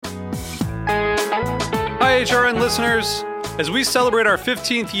HRN listeners. As we celebrate our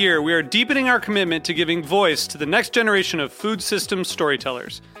 15th year, we are deepening our commitment to giving voice to the next generation of food systems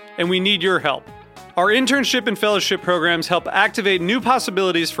storytellers, and we need your help. Our internship and fellowship programs help activate new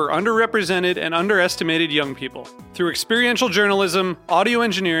possibilities for underrepresented and underestimated young people through experiential journalism, audio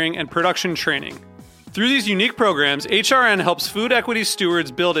engineering, and production training. Through these unique programs, HRN helps food equity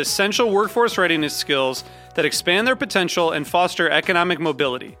stewards build essential workforce readiness skills that expand their potential and foster economic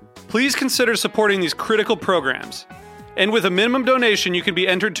mobility. Please consider supporting these critical programs. And with a minimum donation, you can be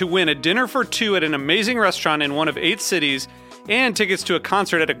entered to win a dinner for two at an amazing restaurant in one of 8 cities and tickets to a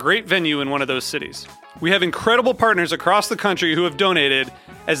concert at a great venue in one of those cities. We have incredible partners across the country who have donated,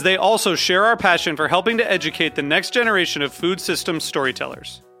 as they also share our passion for helping to educate the next generation of food systems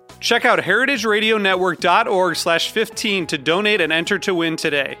storytellers. Check out heritageradionetwork.org/15 to donate and enter to win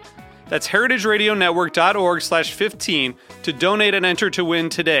today. That's heritageradionetwork.org/15 to donate and enter to win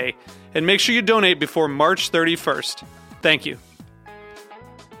today. And make sure you donate before March 31st. Thank you.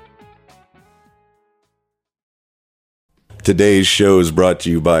 Today's show is brought to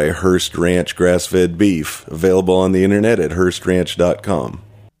you by Hearst Ranch Grass-Fed Beef, available on the internet at HearstRanch.com.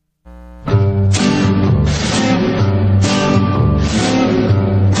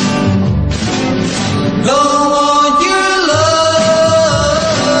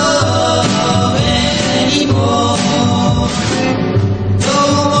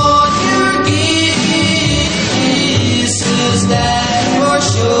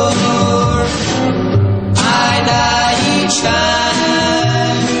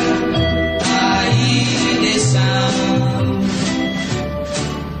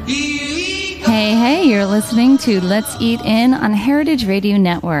 Listening to Let's Eat In on Heritage Radio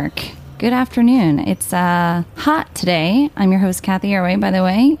Network. Good afternoon. It's hot today. I'm your host, Kathy Arway, by the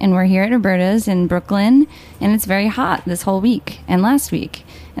way, and we're here at Roberta's in Brooklyn, and it's very hot this whole week and last week.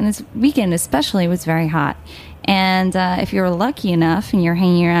 And this weekend especially was very hot. And if you're lucky enough and you're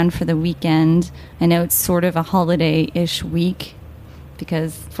hanging around for the weekend, I know it's sort of a holiday-ish week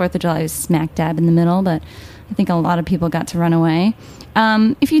because 4th of July is smack dab in the middle, but I think a lot of people got to run away.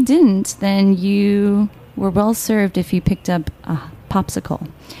 If you didn't, then you were well served if you picked up a popsicle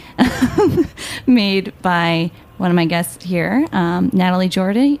made by one of my guests here. Nathalie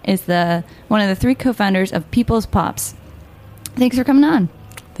Jordi is one of the 3 co-founders of People's Pops. Thanks for coming on.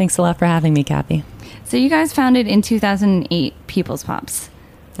 Thanks a lot for having me, Kathy. So you guys founded in 2008 People's Pops.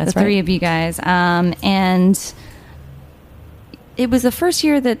 That's the right. 3 of you guys. And it was the first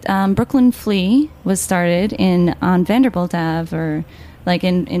year that Brooklyn Flea was started on Vanderbilt Ave, or like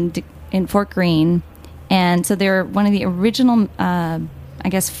in Fort Greene. And so they're one of the original,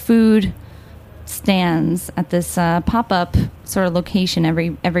 food stands at this pop-up sort of location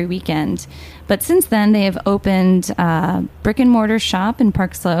every weekend. But since then, they have opened a brick-and-mortar shop in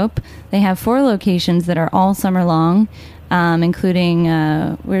Park Slope. They have 4 locations that are all summer long, including,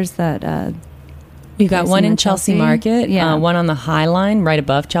 where's that? We've got one in Chelsea Market, one on the High Line right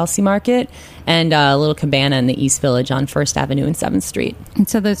above Chelsea Market, and a little cabana in the East Village on 1st Avenue and 7th Street. And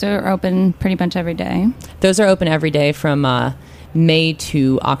so those are open pretty much every day? Those are open every day from May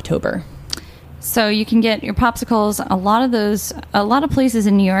to October. So you can get your popsicles, a lot of places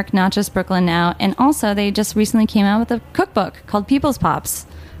in New York, not just Brooklyn now. And also they just recently came out with a cookbook called People's Pops.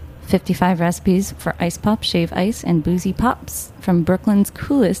 55 recipes for ice pop, shave ice, and boozy pops from Brooklyn's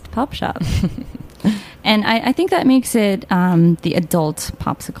coolest pop shop. And I think that makes it the adult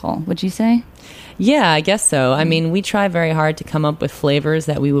popsicle, would you say? Yeah, I guess so. I mean, we try very hard to come up with flavors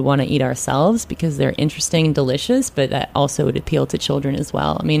that we would want to eat ourselves because they're interesting and delicious, but that also would appeal to children as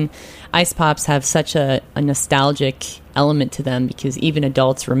well. I mean, ice pops have such a nostalgic element to them because even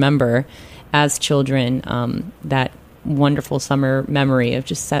adults remember as children that wonderful summer memory of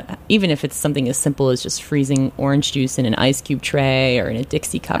just, even if it's something as simple as just freezing orange juice in an ice cube tray or in a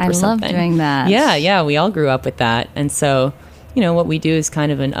Dixie cup or something. I love doing that. Yeah, we all grew up with that. And so, you know, what we do is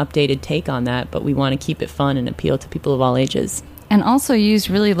kind of an updated take on that, but we want to keep it fun and appeal to people of all ages. And also use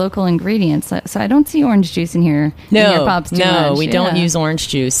really local ingredients. So I don't see orange juice in here. In your pops too much. We don't use orange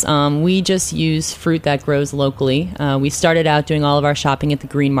juice. We just use fruit that grows locally. We started out doing all of our shopping at the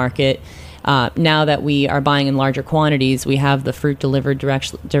Green Market. Now that we are buying in larger quantities, we have the fruit delivered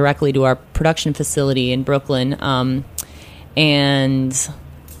directly to our production facility in Brooklyn.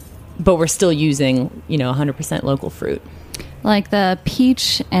 But we're still using, 100% local fruit. Like the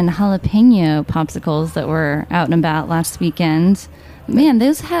peach and jalapeno popsicles that were out and about last weekend. Man,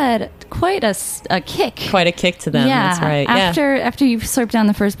 those had quite a kick. Quite a kick to them, yeah. That's right. After you slurp down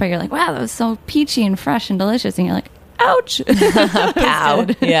the first bite, you're like, wow, that was so peachy and fresh and delicious. And you're like, ouch. Pow.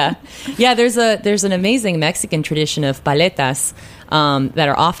 Yeah. There's an amazing Mexican tradition of paletas that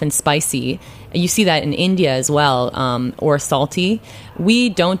are often spicy. You see that in India as well, or salty. We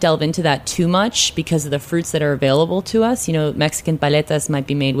don't delve into that too much because of the fruits that are available to us. You know, Mexican paletas might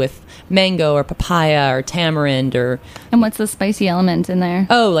be made with mango or papaya or tamarind or... And what's the spicy element in there?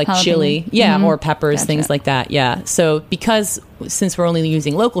 Oh, like Jalapeno? chili. Yeah, or peppers, Gotcha. things like that. Yeah. So since we're only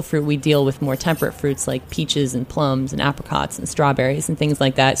using local fruit, we deal with more temperate fruits like peaches and plums and apricots and strawberries and things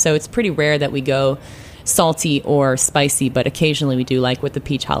like that. So it's pretty rare that we go salty or spicy, but occasionally we do, like with the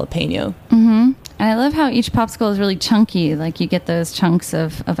peach jalapeno. And I love how each popsicle is really chunky. Like you get those chunks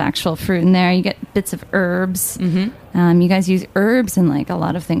of actual fruit in there. You get bits of herbs. You guys use herbs in like a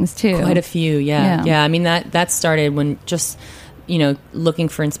lot of things too. Quite a few, yeah. I mean, that started when just, looking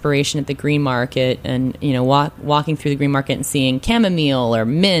for inspiration at the green market and, walking through the green market and seeing chamomile or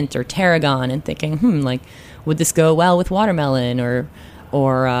mint or tarragon and thinking, like, would this go well with watermelon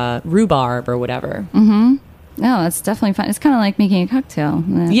or rhubarb or whatever? No, it's definitely fun. It's kind of like making a cocktail.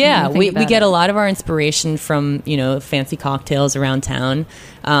 Yeah, we get a lot of our inspiration from, fancy cocktails around town.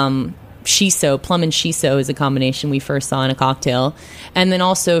 Shiso, plum and shiso is a combination we first saw in a cocktail. And then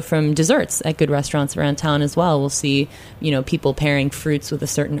also from desserts at good restaurants around town as well. We'll see, people pairing fruits with a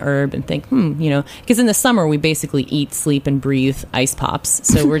certain herb and think, because in the summer we basically eat, sleep, and breathe ice pops.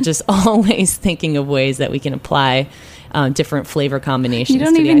 So we're just always thinking of ways that we can apply different flavor combinations. You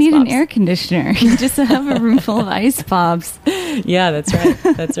don't to even the ice need pops. an air conditioner. You just have a room full of ice pops. Yeah, that's right.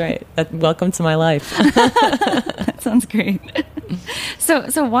 That's right. Welcome to my life. That sounds great.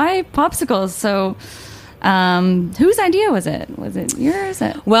 So why popsicles? So whose idea was it? Was it yours?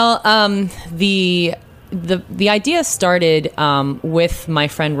 Well, the idea started with my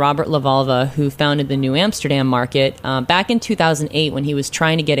friend Robert Lavalva, who founded the New Amsterdam Market. Back in 2008, when he was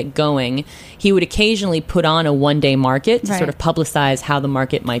trying to get it going, he would occasionally put on a one-day market to sort of publicize how the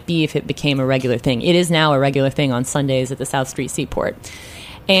market might be if it became a regular thing. It is now a regular thing on Sundays at the South Street Seaport.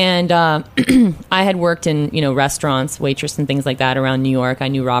 And I had worked in, restaurants, waitress and things like that around New York. I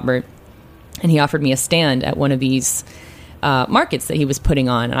knew Robert, and he offered me a stand at one of these markets that he was putting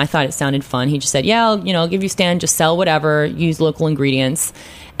on, and I thought it sounded fun. He just said, "Yeah, I'll give you a stand, just sell whatever, use local ingredients."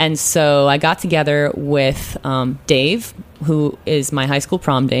 And so I got together with Dave, who was my high school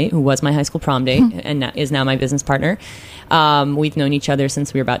prom date, and is now my business partner. We've known each other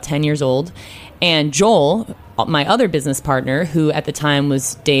since we were about 10 years old. And Joel, my other business partner, who at the time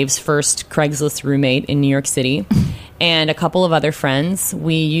was Dave's first Craigslist roommate in New York City, and a couple of other friends,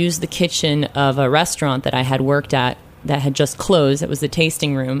 we used the kitchen of a restaurant that I had worked at that had just closed. It was the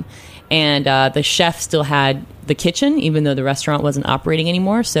tasting room. And the chef still had the kitchen, even though the restaurant wasn't operating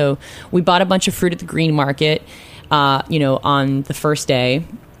anymore. So we bought a bunch of fruit at the green market, on the first day.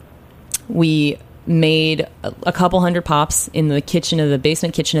 We made a couple hundred pops in the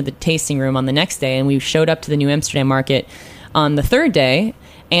basement kitchen of the tasting room on the next day. And we showed up to the New Amsterdam Market on the third day,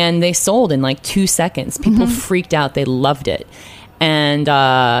 and they sold in like 2 seconds. People freaked out. They loved it. And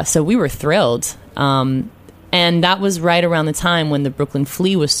so we were thrilled. And that was right around the time when the Brooklyn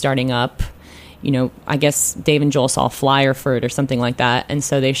Flea was starting up. I guess Dave and Joel saw a flyer for it or something like that. And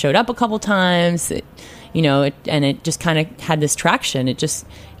so they showed up a couple times, and it just kind of had this traction. It just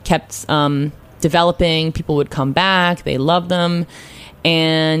kept developing. People would come back. They loved them.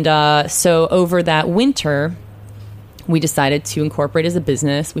 And so over that winter, we decided to incorporate as a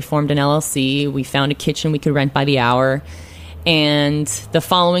business. We formed an LLC. We found a kitchen we could rent by the hour. And the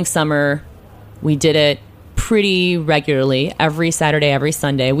following summer, we did it pretty regularly, every Saturday, every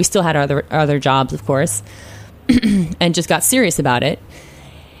Sunday. We still had other jobs, of course, and just got serious about it.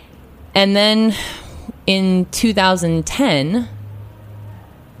 And then in 2010,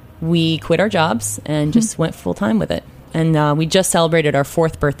 we quit our jobs and just went full time with it. And we just celebrated our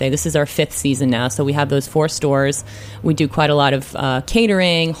 4th birthday. This is our 5th season now. So we have those 4 stores. We do quite a lot of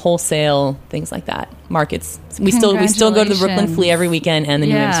catering, wholesale, things like that. Markets. We still go to the Brooklyn Flea every weekend and the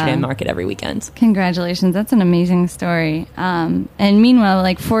New Amsterdam Market every weekend. Congratulations. That's an amazing story. And meanwhile,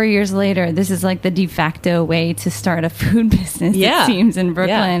 like 4 years later, this is like the de facto way to start a food business, it seems, in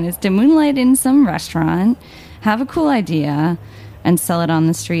Brooklyn, is to moonlight in some restaurant, have a cool idea, and sell it on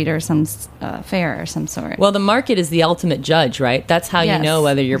the street or some fair or some sort. Well, the market is the ultimate judge, right? That's how you know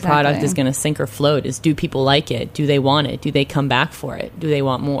whether your product is going to sink or float, is do people like it? Do they want it? Do they come back for it? Do they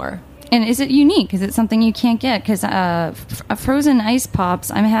want more? And is it unique? Is it something you can't get? Because frozen ice pops,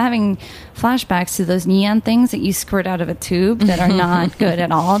 I'm having flashbacks to those neon things that you squirt out of a tube that are not good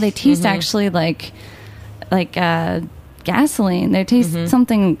at all. They taste actually like gasoline. They taste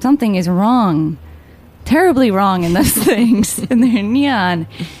something is wrong. Terribly wrong in those things, and they're neon.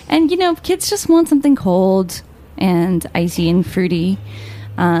 And kids just want something cold and icy and fruity.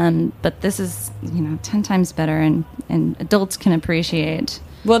 But this is, 10 times better, and adults can appreciate.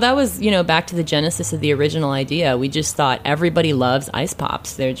 Well, that was, back to the genesis of the original idea. We just thought everybody loves ice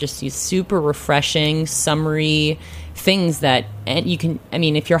pops. They're just these super refreshing, summery things that, and you can,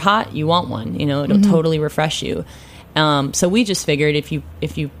 if you're hot, you want one, it'll totally refresh you. So we just figured if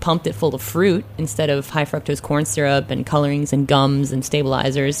you pumped it full of fruit instead of high fructose corn syrup and colorings and gums and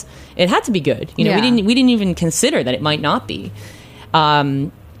stabilizers, it had to be good. We didn't even consider that it might not be.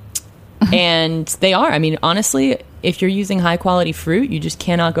 And they are. Honestly, if you're using high quality fruit, you just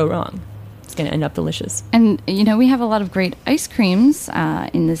cannot go wrong. It's going to end up delicious. And, we have a lot of great ice creams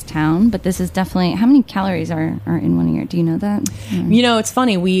in this town, but this is definitely... How many calories are in one of your... Do you know that? It's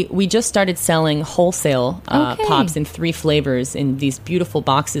funny. We just started selling wholesale pops in 3 flavors in these beautiful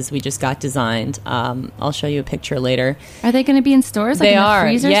boxes we just got designed. I'll show you a picture later. Are they going to be in stores? Like they in the are.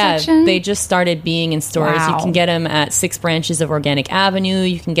 Freezer Yeah, section? they just started being in stores. Wow. You can get them at 6 branches of Organic Avenue.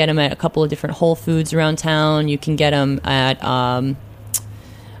 You can get them at a couple of different Whole Foods around town. You can get them at...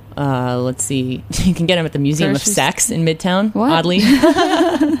 let's see. You can get them at the Museum of Sex in Midtown, what? Oddly.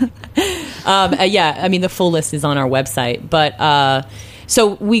 The full list is on our website. But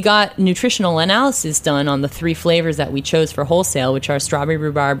so we got nutritional analysis done on the 3 flavors that we chose for wholesale, which are strawberry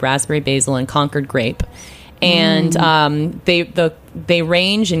rhubarb, raspberry basil, and Concord grape. And they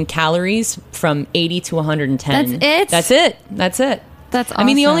range in calories from 80 to 110. That's it? That's it. That's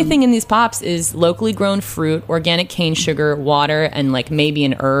awesome. The only thing in these pops is locally grown fruit, organic cane sugar, water, and maybe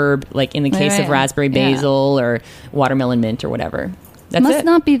an herb, like in the case of raspberry basil or watermelon mint or whatever. That's Must it.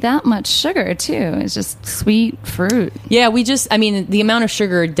 not be that much sugar, too. It's just sweet fruit. Yeah, the amount of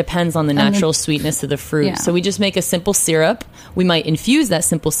sugar depends on the natural sweetness of the fruit. Yeah. So we just make a simple syrup. We might infuse that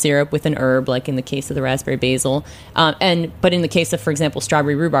simple syrup with an herb, like in the case of the raspberry basil. But in the case of, for example,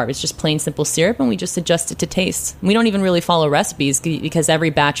 strawberry rhubarb, it's just plain simple syrup, and we just adjust it to taste. We don't even really follow recipes because every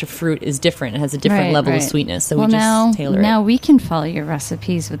batch of fruit is different. It has a different level of sweetness. So we just tailor it. Now we can follow your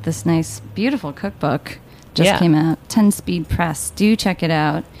recipes with this nice, beautiful cookbook. Just came out, 10-speed press. Do check it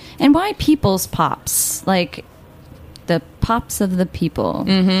out. And why people's pops? Like the pops of the people.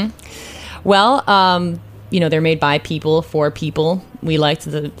 Mm-hmm. Well, they're made by people, for people. We liked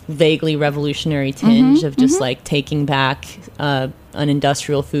the vaguely revolutionary tinge of just taking back an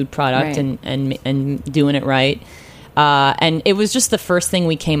industrial food product and doing it right. And it was just the first thing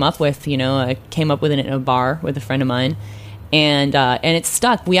we came up with. I came up with it in a bar with a friend of mine. And it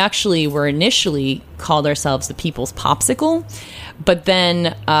stuck. We actually were initially called ourselves the People's Popsicle, but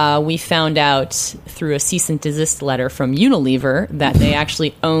then we found out through a cease and desist letter from Unilever that they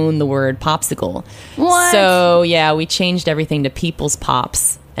actually own the word popsicle. What? So we changed everything to People's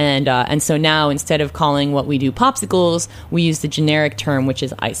Pops, and so now instead of calling what we do popsicles, we use the generic term, which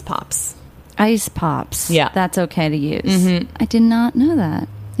is ice pops. Ice pops. Yeah, that's okay to use. Mm-hmm. I did not know that.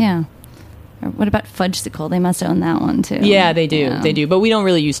 Yeah. Or what about fudgesicle? They must own that one too. Yeah, they do. Yeah. They do. But we don't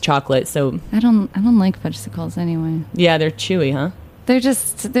really use chocolate, so I don't like fudgesicles anyway. Yeah, they're chewy, huh? They're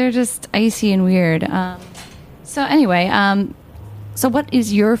just icy and weird. So anyway, so what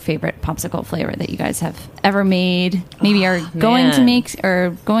is your favorite popsicle flavor that you guys have ever made? Maybe are going to make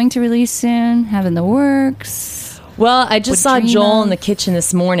or going to release soon? Have in the works? Well, I just saw Joel in the kitchen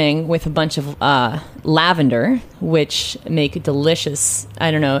this morning with a bunch of lavender, which make delicious.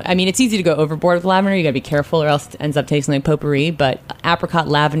 I don't know. It's easy to go overboard with lavender. You got to be careful, or else it ends up tasting like potpourri. But apricot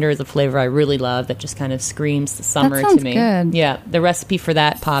lavender is a flavor I really love that just kind of screams summer to me. Good. Yeah, the recipe for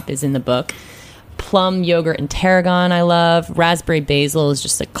that pop is in the book. Plum yogurt and tarragon I love. Raspberry basil is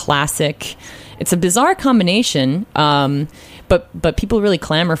just a classic. It's a bizarre combination, but people really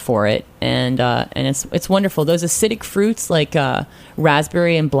clamor for it, and it's wonderful. Those acidic fruits like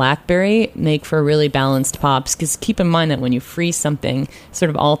raspberry and blackberry make for really balanced pops. Because keep in mind that when you freeze something, it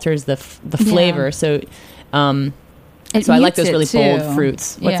sort of alters the flavor. Yeah. So I like those really bold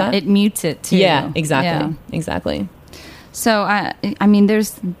fruits. What's that? It mutes it too. Yeah, exactly, exactly. So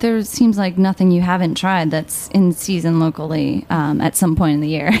there seems like nothing you haven't tried that's in season locally at some point in the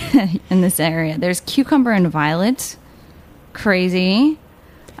year in this area. There's cucumber and violet. Crazy.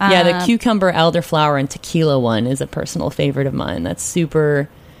 Yeah, the cucumber, elderflower, and tequila one is a personal favorite of mine. That's super,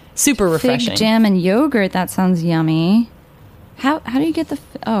 super refreshing. Fig jam and yogurt. That sounds yummy. How do you get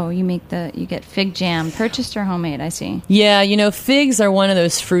you get fig jam, purchased or homemade? I see. Yeah, figs are one of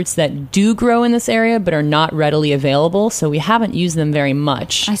those fruits that do grow in this area but are not readily available, so we haven't used them very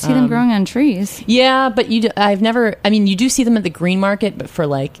much. I see them growing on trees. Yeah, but you do see them at the green market, but for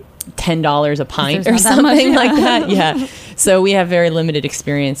like $10 a pint or something like that. Yeah. So we have very limited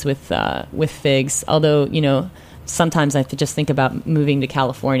experience with figs, although, sometimes I just think about moving to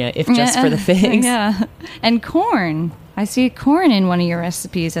California, if just for the figs. Yeah. And corn. I see corn in one of your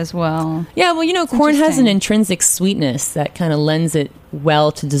recipes as well. Yeah, well, corn has an intrinsic sweetness that kind of lends it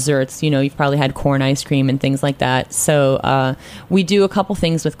well to desserts. You've probably had corn ice cream and things like that. So we do a couple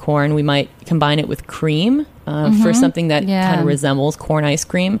things with corn. We might combine it with cream for something that kind of resembles corn ice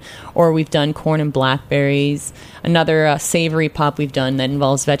cream. Or we've done corn and blackberries. Another savory pop we've done that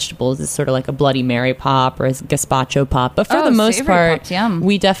involves vegetables is sort of like a Bloody Mary pop or a gazpacho pop. But for the most part,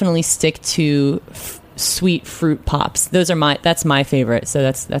 we definitely stick to sweet fruit pops. That's my favorite. So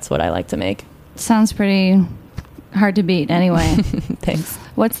that's what I like to make. Sounds pretty hard to beat anyway. Thanks.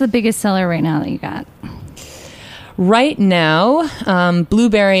 What's the biggest seller right now that you got? Right now,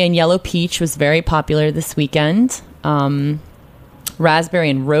 blueberry and yellow peach was very popular this weekend. Raspberry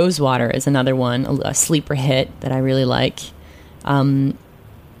and rosewater is another one, a sleeper hit that I really like.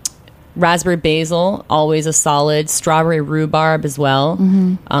 Raspberry basil, always a solid. Strawberry rhubarb as well.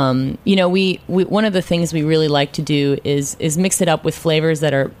 We one of the things we really like to do is mix it up with flavors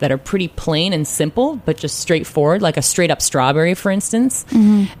that are pretty plain and simple, but just straightforward, like a straight up strawberry, for instance,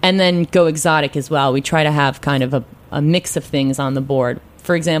 and then go exotic as well. We try to have kind of a mix of things on the board.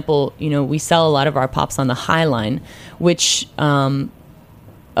 For example, we sell a lot of our pops on the High Line, which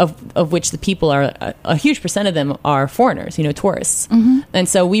of which the people are a huge percent of them are foreigners, tourists. And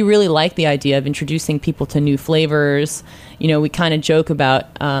so we really like the idea of introducing people to new flavors. We kind of joke about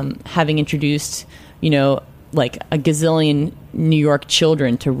having introduced, like a gazillion New York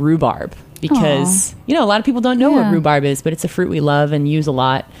children to rhubarb because, a lot of people don't know what rhubarb is, but it's a fruit we love and use a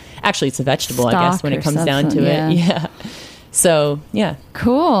lot. Actually, it's a vegetable, I guess, when it comes down to it. Yeah. So, yeah.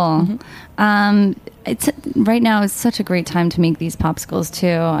 Cool. It's right now is such a great time to make these popsicles too.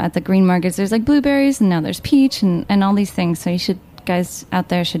 At the green markets, there's like blueberries, and now there's peach and all these things. So guys out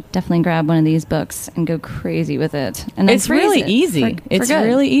there should definitely grab one of these books and go crazy with it. And then it's really easy. It's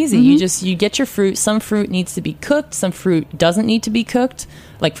really easy. You get your fruit. Some fruit needs to be cooked. Some fruit doesn't need to be cooked.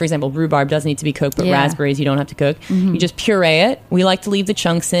 Like, for example, rhubarb doesn't need to be cooked, but raspberries you don't have to cook. You just puree it. We like to leave the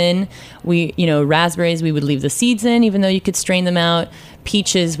chunks in. Raspberries, we would leave the seeds in, even though you could strain them out.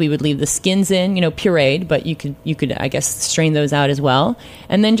 Peaches, we would leave the skins in, pureed, but you could, I guess, strain those out as well.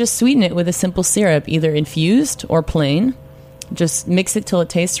 And then just sweeten it with a simple syrup, either infused or plain. Just mix it till it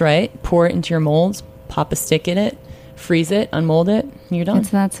tastes right. Pour it into your molds. Pop a stick in it. Freeze it. Unmold it. And you're done. It's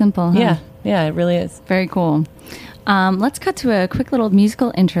that simple, huh? Yeah, it really is. Very cool. Let's cut to a quick little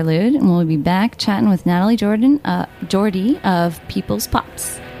musical interlude, and we'll be back chatting with Nathalie Jordi of People's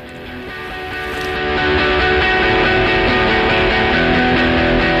Pops.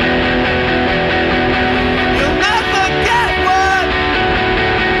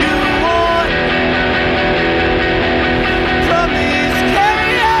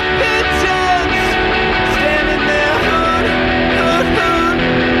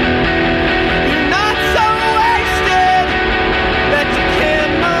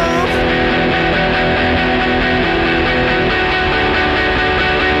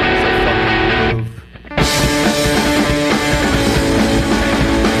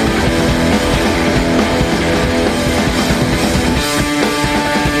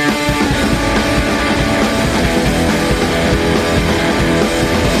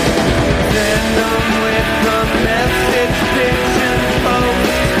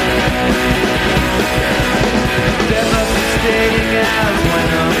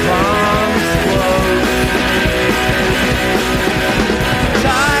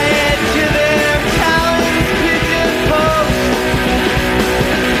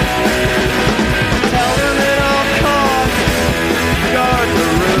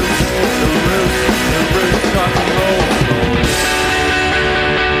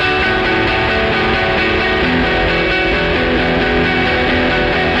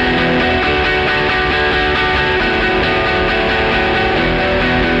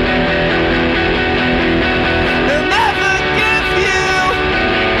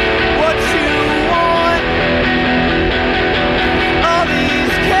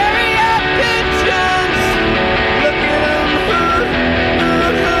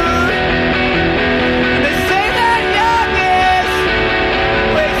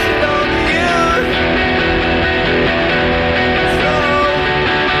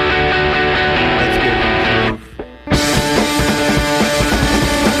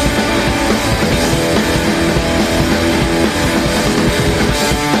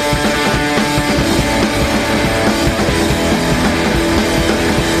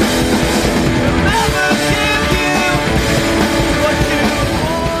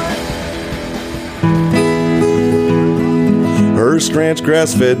 Hearst Ranch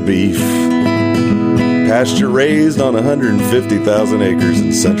grass-fed beef, pasture-raised on 150,000 acres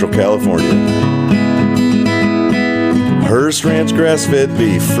in Central California. Hearst Ranch grass-fed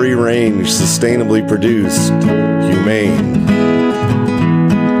beef, free range, sustainably produced, humane.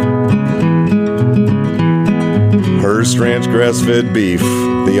 Hearst Ranch grass-fed beef,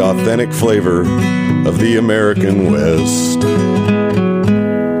 the authentic flavor of the American West.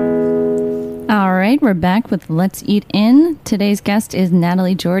 All right, we're back with Let's Eat In. Today's guest is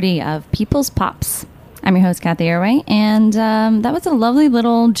Nathalie Jordi of People's Pops. I'm your host, Kathy Airway, and that was a lovely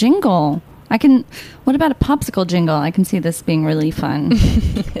little jingle. What about a popsicle jingle? I can see this being really fun.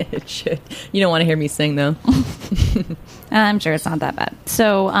 It should. You don't want to hear me sing, though. I'm sure it's not that bad.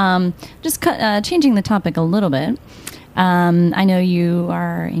 So just changing the topic a little bit. I know you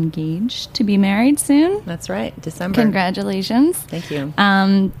are engaged to be married soon. That's right, December. Congratulations. Thank you.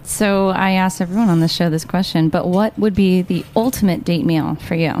 So I asked everyone on the show this question, but what would be the ultimate date meal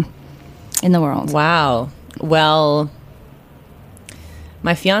for you in the world? Wow. Well,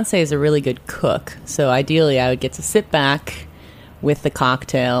 my fiance is a really good cook, so ideally I would get to sit back with the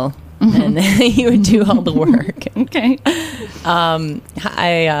cocktail, and then he would do all the work. Okay.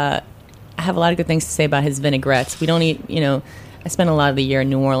 I have a lot of good things to say about his vinaigrettes. We don't eat, I spend a lot of the year in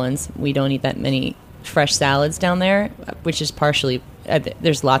New Orleans. We don't eat that many fresh salads down there, which is partially,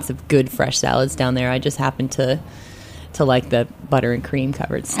 there's lots of good fresh salads down there. I just happen to like the butter and cream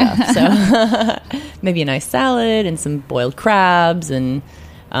covered stuff. So maybe a nice salad and some boiled crabs and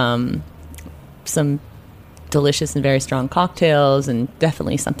some delicious and very strong cocktails, and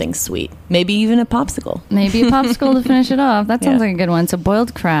definitely something sweet. Maybe even a popsicle. Maybe a popsicle to finish it off. That sounds like a good one. So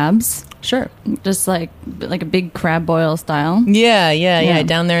boiled crabs. Sure. Just like a big crab boil style. Yeah.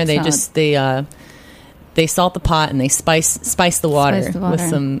 Down there they they salt the pot and they spice the water,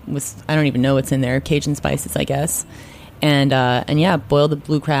 with I don't even know what's in there, Cajun spices, I guess. And boil the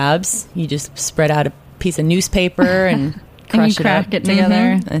blue crabs. You just spread out a piece of newspaper and crush it up. It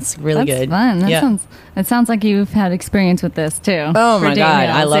together. It's really good. Fun. That sounds like you've had experience with this too. Oh my God,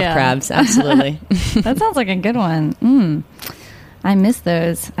 I love crabs. Absolutely. That sounds like a good one. I miss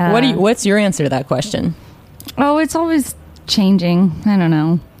those. What's your answer to that question? Oh, it's always changing. I don't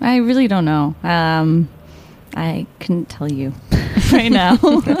know. I really don't know. I couldn't tell you right now.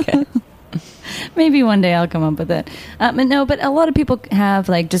 Okay. Maybe one day I'll come up with it. But a lot of people have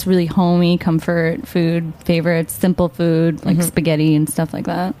like just really homey comfort food favorites, simple food like spaghetti and stuff like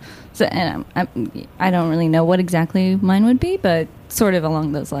that. So, and I don't really know what exactly mine would be, but sort of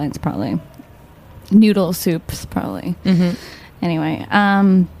along those lines, probably noodle soups, probably. Anyway,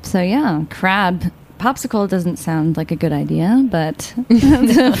 crab popsicle doesn't sound like a good idea, but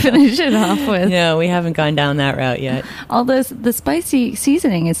to finish it off with. No, we haven't gone down that route yet. Although the spicy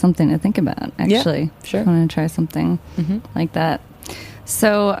seasoning is something to think about, actually. Yeah, sure. I want to try something like that.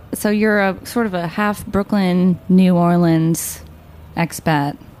 So you're a sort of a half Brooklyn, New Orleans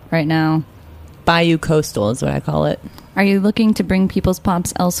expat right now. Bayou coastal is what I call it. Are you looking to bring People's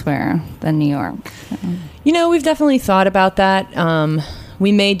Pops elsewhere than New York? We've definitely thought about that.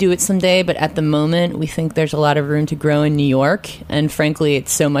 We may do it someday, but at the moment, we think there's a lot of room to grow in New York. And frankly,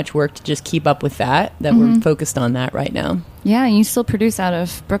 it's so much work to just keep up with that we're focused on that right now. Yeah, you still produce out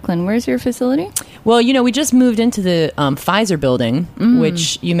of Brooklyn. Where's your facility? Well, we just moved into the Pfizer building,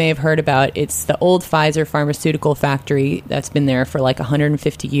 which you may have heard about. It's the old Pfizer pharmaceutical factory that's been there for like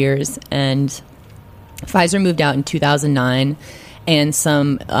 150 years. And Pfizer moved out in 2009. And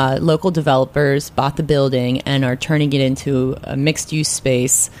some local developers bought the building and are turning it into a mixed-use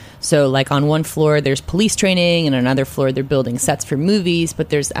space. So, like, on one floor, there's police training, and on another floor, they're building sets for movies. But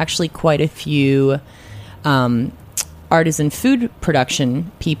there's actually quite a few artisan food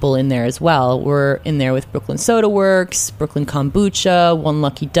production people in there as well. We're in there with Brooklyn Soda Works, Brooklyn Kombucha, One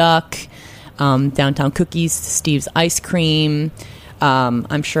Lucky Duck, Downtown Cookies, Steve's Ice Cream.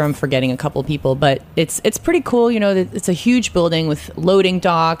 I'm sure I'm forgetting a couple people, but it's pretty cool. It's a huge building with loading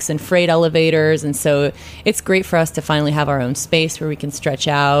docks and freight elevators, and so it's great for us to finally have our own space where we can stretch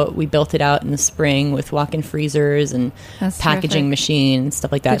out. We built it out in the spring with walk-in freezers and packaging machine and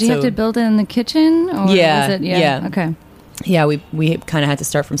stuff like that. Did you have to build it in the kitchen? Or yeah, was it, yeah. Okay. Yeah, we kind of had to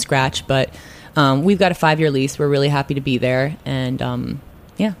start from scratch, but we've got a 5-year lease. We're really happy to be there, and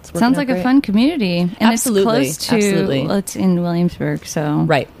yeah, sounds like a fun community, and absolutely, it's close to. Well, it's in Williamsburg, so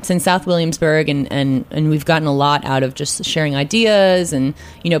right. It's in South Williamsburg, and we've gotten a lot out of just sharing ideas, and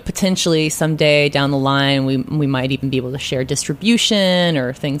potentially someday down the line we might even be able to share distribution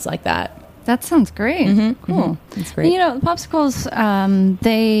or things like that. That sounds great. Cool. That's great. Popsicles,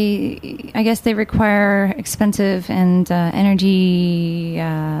 I guess they require expensive and energy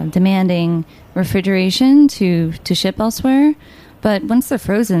demanding refrigeration to ship elsewhere. But once they're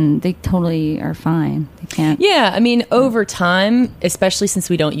frozen, they totally are fine. They can't. Yeah, over time, especially since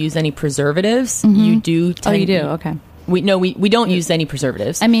we don't use any preservatives, you do. You do? Okay. We don't use any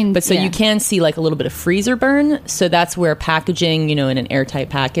preservatives. I mean, but so yeah. you can see like a little bit of freezer burn. So that's where packaging, in an airtight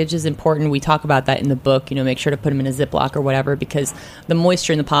package is important. We talk about that in the book. Make sure to put them in a Ziploc or whatever, because the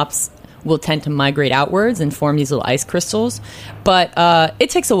moisture in the pops will tend to migrate outwards and form these little ice crystals. But it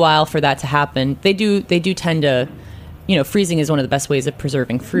takes a while for that to happen. They do tend to. Freezing is one of the best ways of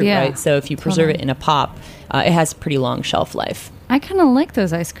preserving fruit, right? So if you preserve it in a pop, it has a pretty long shelf life. I kind of like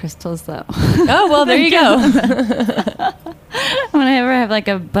those ice crystals, though. Oh, well, there you go. Whenever I have like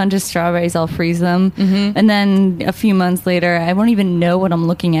a bunch of strawberries, I'll freeze them. And then a few months later, I won't even know what I'm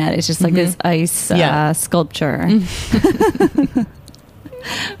looking at. It's just like this ice sculpture.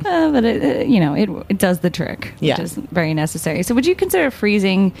 But it does the trick, which is very necessary. So would you consider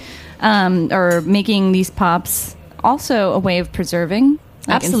freezing or making these pops also a way of preserving?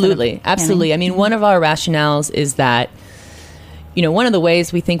 Absolutely. I mean, one of our rationales is that, one of the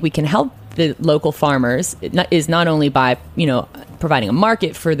ways we think we can help the local farmers is not only by, providing a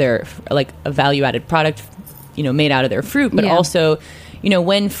market for their, like a value-added product, made out of their fruit, but also,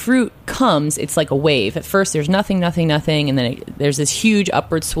 when fruit comes, it's like a wave. At first, there's nothing, and then there's this huge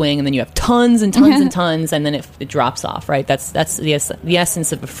upward swing, and then you have tons and tons and tons, and then it drops off, right? That's the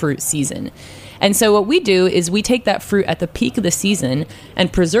essence of a fruit season. And so what we do is we take that fruit at the peak of the season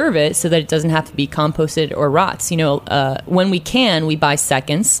and preserve it so that it doesn't have to be composted or rots. When we can, we buy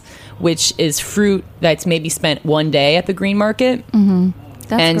seconds, which is fruit that's maybe spent one day at the green market.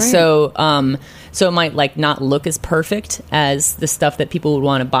 That's and great. So it might like not look as perfect as the stuff that people would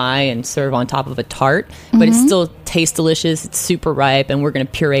want to buy and serve on top of a tart, but it still tastes delicious. It's super ripe, and we're going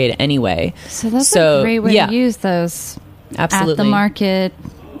to puree it anyway. So that's a great way to use those absolutely at the market.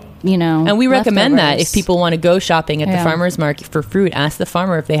 And we recommend that leftovers. if people want to go shopping at the farmer's market for fruit, ask the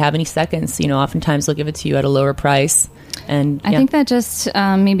farmer if they have any seconds. Oftentimes they'll give it to you at a lower price. And I think that just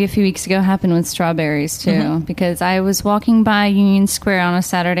maybe a few weeks ago happened with strawberries too, because I was walking by Union Square on a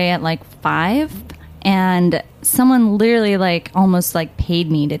Saturday at like 5, and someone literally almost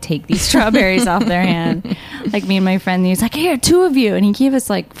paid me to take these strawberries off their hand. Like me and my friend, he was like, "Here, 2 of you," and he gave us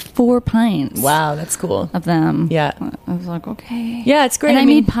 4 pints. Wow, that's cool. Of them. Yeah, I was like, okay. Yeah, it's great. And I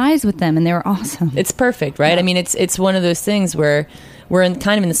made pies with them, and they were awesome. It's perfect, right? Yeah. I mean, it's one of those things where we're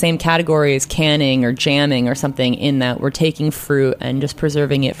kind of in the same category as canning or jamming or something, in that we're taking fruit and just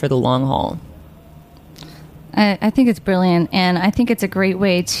preserving it for the long haul. I think it's brilliant, and I think it's a great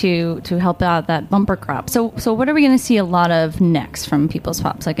way to help out that bumper crop. So what are we going to see a lot of next from People's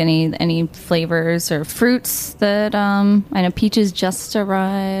Pops? Like any flavors or fruits that I know peaches just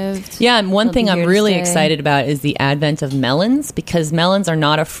arrived. Yeah, and one thing I'm really excited about is the advent of melons, because melons are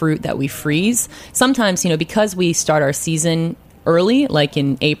not a fruit that we freeze. Sometimes, because we start our season early, like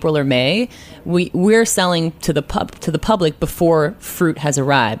in April or May, we're selling to the public before fruit has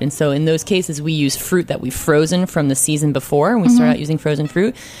arrived. And so in those cases, we use fruit that we've frozen from the season before, and we start out using frozen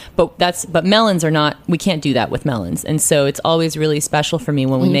fruit. But melons are not, we can't do that with melons. And so it's always really special for me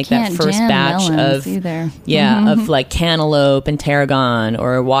when we make that first batch of of like cantaloupe and tarragon,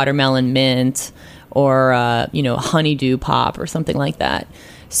 or watermelon mint, or honeydew pop or something like that.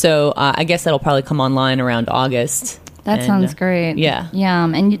 So I guess that'll probably come online around August. That sounds great. Yeah.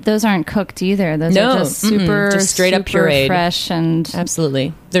 Yum. And those aren't cooked either. Those are just just straight up pureed. Fresh and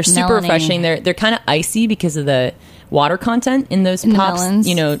absolutely. They're super refreshing. They're kind of icy because of the water content in those pops.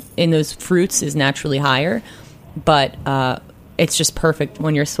 In those fruits is naturally higher. But it's just perfect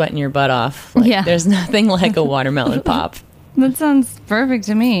when you're sweating your butt off. There's nothing like a watermelon pop. That sounds perfect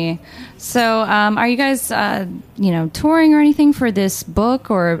to me. So, are you guys, touring or anything for this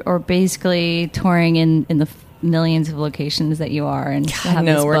book, or basically touring in the millions of locations that you are? And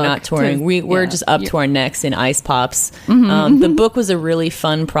no, we're not touring. We're just up to our necks in ice pops. The book was a really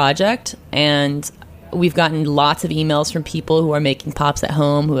fun project, and we've gotten lots of emails from people who are making pops at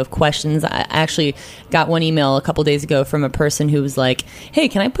home who have questions. I actually got one email a couple days ago from a person who was like, "Hey,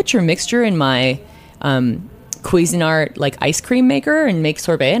 can I put your mixture in my Cuisinart ice cream maker and make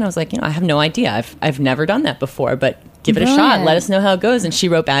sorbet?" And I was like, I have no idea. I've never done that before, but give it a shot. Let us know how it goes. And she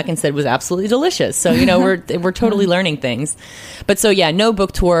wrote back and said it was absolutely delicious. So, we're totally learning things. But so, no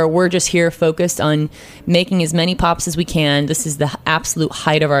book tour. We're just here focused on making as many pops as we can. This is the absolute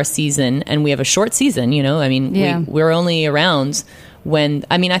height of our season. And we have a short season, we're only around when,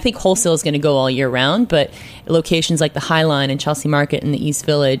 I think wholesale is going to go all year round, but locations like the High Line and Chelsea Market and the East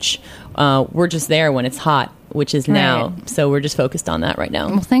Village, we're just there when it's hot, which is now. Right. So we're just focused on that right now.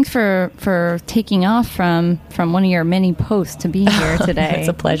 Well, thanks for taking off from one of your many posts to be here today. It's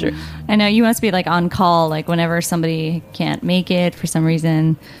a pleasure. I know you must be on call, whenever somebody can't make it for some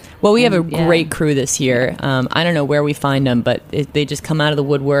reason. Well, we have a great crew this year. I don't know where we find them, but they just come out of the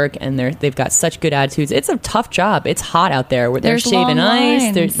woodwork, and they've got such good attitudes. It's a tough job. It's hot out there. They're shaving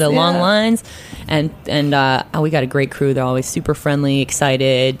ice. There's the long lines, and we got a great crew. They're always super friendly,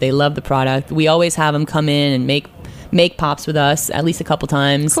 excited. They love the product. We always have them come in and make pops with us at least a couple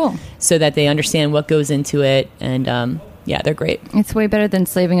times, so that they understand what goes into it. And they're great. It's way better than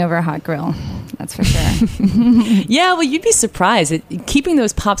slaving over a hot grill. That's for sure. Yeah, well, you'd be surprised. Keeping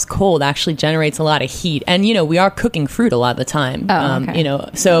those pops cold actually generates a lot of heat. And, we are cooking fruit a lot of the time.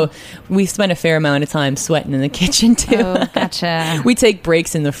 So we spend a fair amount of time sweating in the kitchen, too. Oh, gotcha. We take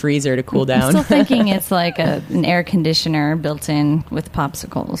breaks in the freezer to cool down. I'm still thinking it's like an air conditioner built in with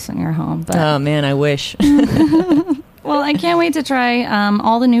popsicles in your home. But oh, man, I wish. Well, I can't wait to try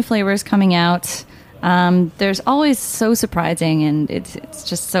all the new flavors coming out. There's always so surprising, and it's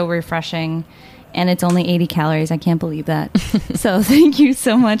just so refreshing, and it's only 80 calories. I can't believe that. So thank you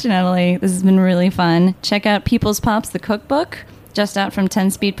so much, Nathalie. This has been really fun. Check out People's Pops, the cookbook, just out from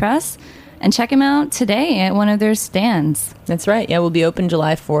 10 Speed Press, and check them out today at one of their stands. That's right. Yeah, we'll be open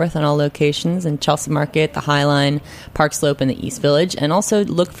July 4th on all locations in Chelsea Market, the High Line, Park Slope, and the East Village. And also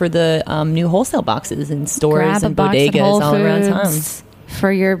look for the new wholesale boxes in stores and bodegas all around town for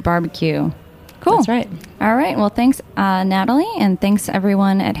your barbecue. Cool. That's right. All right. Well, thanks, Nathalie, and thanks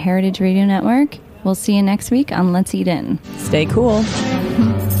everyone at Heritage Radio Network. We'll see you next week on Let's Eat In. Stay cool.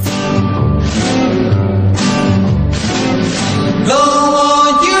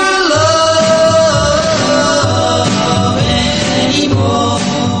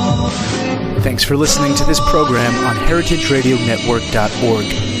 Thanks for listening to this program on heritageradionetwork.org.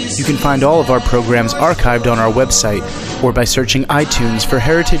 You can find all of our programs archived on our website or by searching iTunes for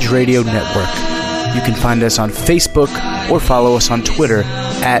Heritage Radio Network. You can find us on Facebook or follow us on Twitter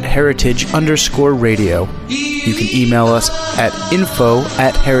at @heritage_radio. You can email us at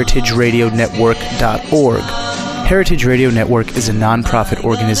info@heritageradionetwork.org. Heritage Radio Network is a non-profit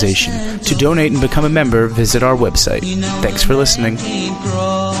organization. To donate and become a member, visit our website. Thanks for listening.